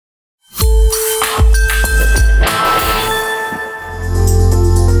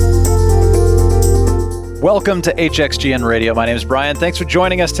Welcome to HXGN Radio. My name is Brian. Thanks for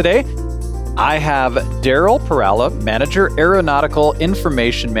joining us today. I have Daryl Perala, Manager, Aeronautical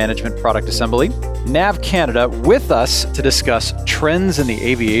Information Management Product Assembly, NAV Canada, with us to discuss trends in the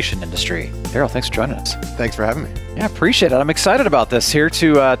aviation industry. Daryl, thanks for joining us. Thanks for having me. Yeah, appreciate it. I'm excited about this here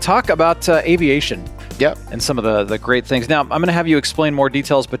to talk about aviation. Yep. And some of the great things. Now, I'm going to have you explain more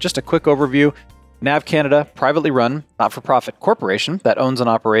details, but just a quick overview. NAV Canada, privately run, not-for-profit corporation that owns and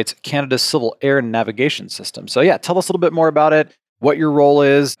operates Canada's civil air navigation system. So yeah, tell us a little bit more about it, what your role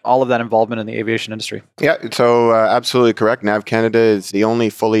is, all of that involvement in the aviation industry. Yeah, so absolutely correct. NAV Canada is the only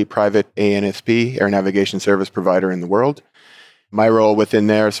fully private ANSP, air navigation service provider in the world. My role within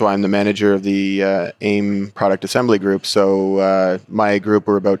there, so I'm the manager of the AIM product assembly group. So my group,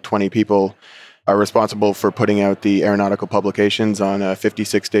 we're about 20 people, are responsible for putting out the aeronautical publications on a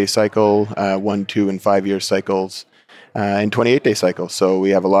 56-day cycle, 1, 2, and 5-year cycles, and 28-day cycles. So we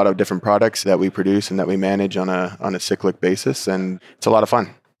have a lot of different products that we produce and that we manage on a cyclic basis, and it's a lot of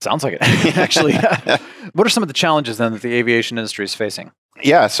fun. Sounds like it, actually. What are some of the challenges then that the aviation industry is facing?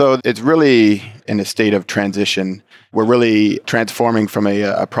 Yeah, so it's really in a state of transition. We're really transforming from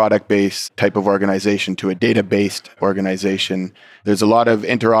a product-based type of organization to a data-based organization. There's a lot of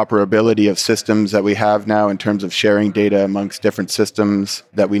interoperability of systems that we have now in terms of sharing data amongst different systems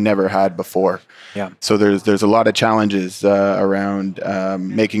that we never had before. Yeah. So there's a lot of challenges around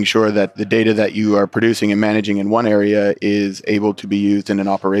making sure that the data that you are producing and managing in one area is able to be used in an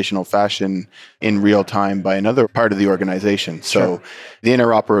operational fashion in real time by another part of the organization. So Sure. The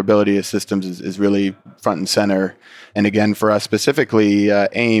interoperability of systems is really front and center. And again, for us specifically,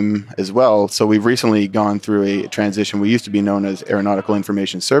 AIM as well. So we've recently gone through a transition. We used to be known as Aeronautical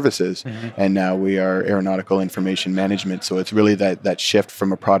Information Services, and now we are Aeronautical Information Management. So it's really that shift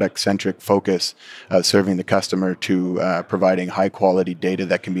from a product-centric focus of serving the customer to providing high-quality data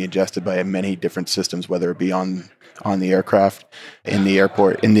that can be ingested by many different systems, whether it be on the aircraft, in the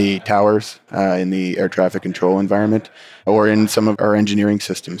airport, in the towers, in the air traffic control environment, or in some of our engineering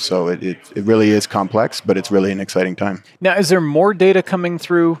systems. So it really is complex, but it's really an exciting time. Now, is there more data coming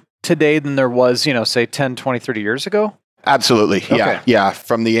through today than there was, say 10, 20, 30 years ago? Absolutely. Okay. Yeah.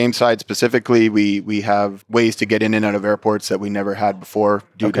 From the AIM side specifically, we have ways to get in and out of airports that we never had before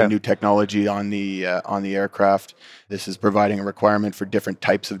due to new technology on the aircraft. This is providing a requirement for different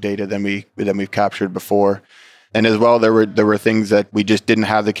types of data than we've captured before. And as well, there were things that we just didn't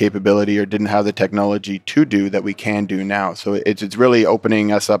have the capability or didn't have the technology to do that we can do now. So it's really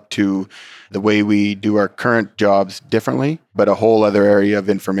opening us up to the way we do our current jobs differently, but a whole other area of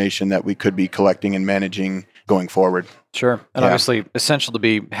information that we could be collecting and managing going forward. Sure. And obviously essential to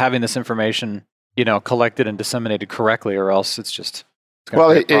be having this information, collected and disseminated correctly, or else it's just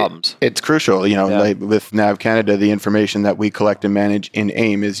problems. It's crucial. Like with NAV Canada, the information that we collect and manage in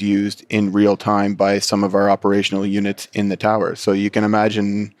AIM is used in real time by some of our operational units in the tower. So you can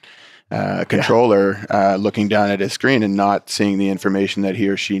imagine a controller looking down at a screen and not seeing the information that he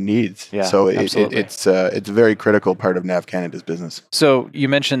or she needs. Yeah, so absolutely. It's a very critical part of NAV Canada's business. So you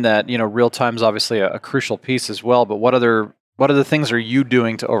mentioned that real time is obviously a crucial piece as well. But what other things are you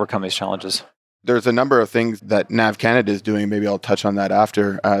doing to overcome these challenges? There's a number of things that NAV Canada is doing. Maybe I'll touch on that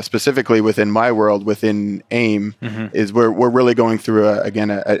after. Specifically within my world, within AIM, is we're really going through,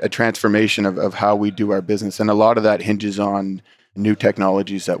 a transformation of how we do our business. And a lot of that hinges on new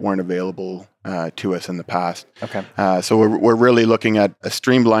technologies that weren't available to us in the past. Okay. So we're really looking at a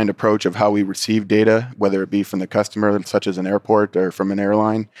streamlined approach of how we receive data, whether it be from the customer, such as an airport, or from an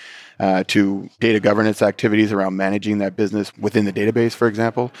airline, to data governance activities around managing that business within the database, for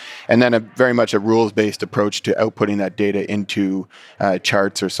example. And then very much a rules-based approach to outputting that data into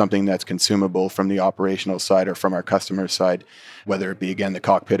charts or something that's consumable from the operational side or from our customer side, whether it be, again, the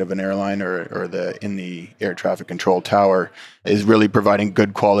cockpit of an airline or in the air traffic control tower, is really providing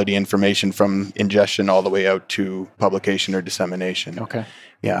good quality information from ingestion all the way out to publication or dissemination. Okay.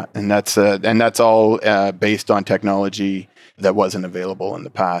 Yeah, and that's all based on technology that wasn't available in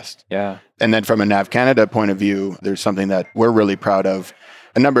the past. Yeah. And then from a NAV Canada point of view, there's something that we're really proud of.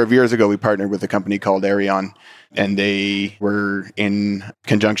 A number of years ago, we partnered with a company called Aireon, and they were in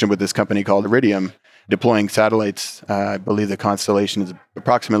conjunction with this company called Iridium, deploying satellites. I believe the constellation is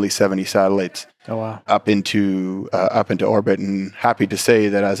approximately 70 satellites. Oh, wow. Up into orbit. And happy to say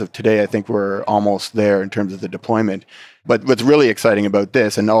that as of today, I think we're almost there in terms of the deployment. But what's really exciting about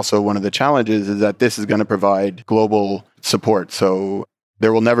this, and also one of the challenges, is that this is going to provide global support. So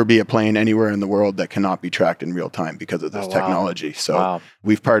there will never be a plane anywhere in the world that cannot be tracked in real time because of this technology. So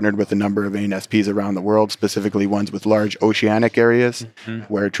we've partnered with a number of ANSPs around the world, specifically ones with large oceanic areas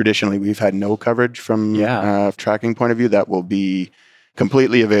where traditionally we've had no coverage from a tracking point of view. That will be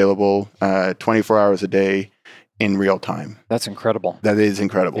completely available 24 hours a day in real time. That's incredible. That is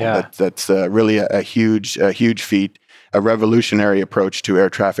incredible. Yeah. That's really a huge feat, a revolutionary approach to air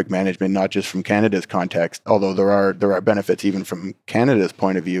traffic management, not just from Canada's context, although there are benefits even from Canada's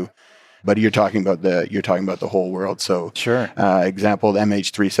point of view. But you're talking about the whole world. So, sure. Example, the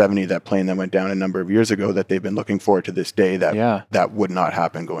MH370, that plane that went down a number of years ago, that they've been looking forward to this day. That would not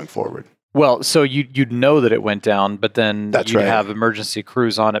happen going forward. Well, so you'd know that it went down, but then you'd have emergency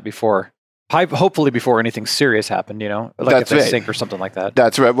crews on it hopefully before anything serious happened. Like if they sink or something like that.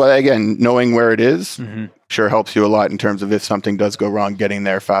 That's right. Well, again, knowing where it is sure helps you a lot in terms of if something does go wrong, getting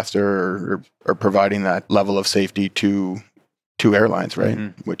there faster or providing that level of safety to airlines,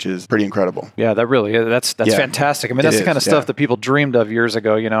 right? Which is pretty incredible. Yeah, that's fantastic. I mean, that's the kind of stuff that people dreamed of years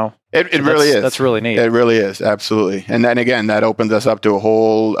ago, It really is. That's really neat. It really is, absolutely. And then again, that opens us up to a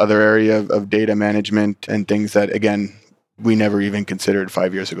whole other area of data management and things that, again, we never even considered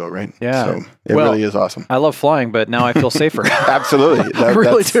 5 years ago, right? Yeah. So it really is awesome. I love flying, but now I feel safer. Absolutely. I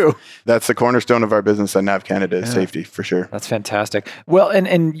really do. That's the cornerstone of our business at NAV Canada is safety, for sure. That's fantastic. Well,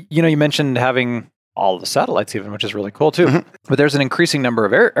 and you mentioned having all the satellites even, which is really cool too. But there's an increasing number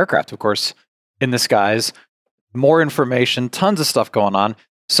of aircraft, of course, in the skies, more information, tons of stuff going on.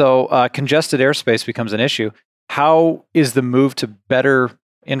 So congested airspace becomes an issue. How is the move to better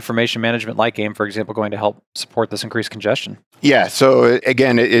information management like AIM, for example, going to help support this increased congestion? Yeah. So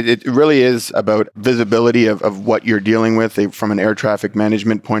again, it really is about visibility of what you're dealing with from an air traffic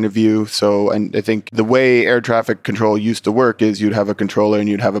management point of view. So, and I think the way air traffic control used to work is you'd have a controller and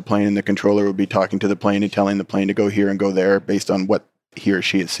you'd have a plane, and the controller would be talking to the plane and telling the plane to go here and go there based on what he or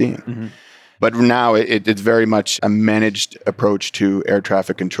she is seeing. But now it's very much a managed approach to air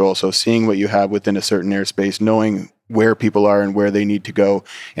traffic control. So seeing what you have within a certain airspace, knowing where people are and where they need to go,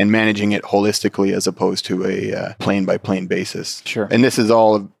 and managing it holistically as opposed to a plane-by-plane basis. Sure. And this is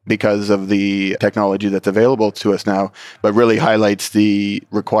all because of the technology that's available to us now, but really highlights the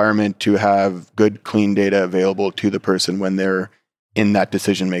requirement to have good, clean data available to the person when they're in that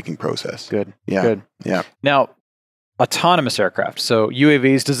decision-making process. Good. Yeah. Good. Yeah. Now, autonomous aircraft. So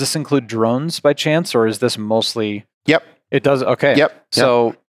UAVs, does this include drones by chance, or is this mostly... Yep. It does? Okay. Yep.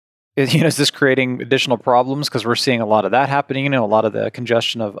 So... is this creating additional problems? Because we're seeing a lot of that happening, a lot of the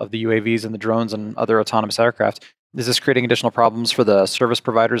congestion of the UAVs and the drones and other autonomous aircraft. Is this creating additional problems for the service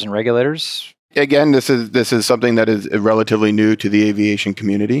providers and regulators? Again, this is something that is relatively new to the aviation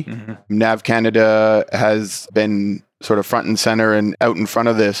community. NAV Canada has been sort of front and center and out in front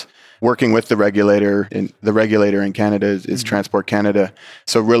of this, working with the regulator. And the regulator in Canada is Transport Canada.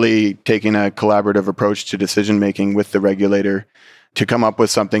 So really taking a collaborative approach to decision making with the regulator to come up with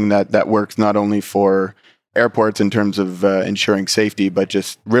something that works not only for airports in terms of ensuring safety, but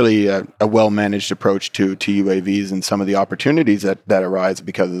just really a well-managed approach to UAVs and some of the opportunities that arise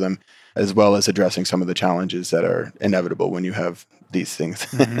because of them, as well as addressing some of the challenges that are inevitable when you have these things.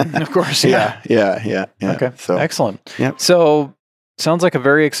 Of course, yeah. Okay, so excellent. Yeah. So sounds like a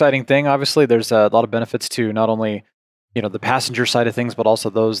very exciting thing. Obviously, there's a lot of benefits to not only the passenger side of things, but also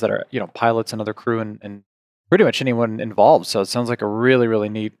those that are pilots and other crew and pretty much anyone involved. So it sounds like a really, really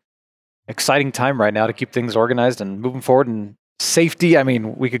neat, exciting time right now to keep things organized and moving forward. And safety, I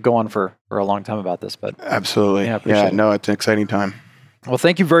mean, we could go on for a long time about this, but... Absolutely. No, it's an exciting time. Well,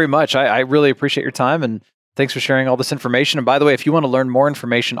 thank you very much. I really appreciate your time, and thanks for sharing all this information. And by the way, if you want to learn more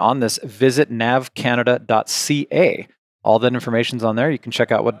information on this, visit navcanada.ca. All that information's on there. You can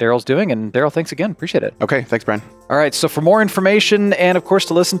check out what Daryl's doing. And Daryl, thanks again. Appreciate it. Okay. Thanks, Brian. All right. So for more information and, of course,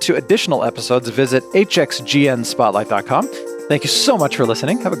 to listen to additional episodes, visit hxgnspotlight.com. Thank you so much for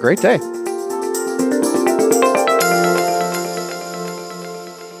listening. Have a great day.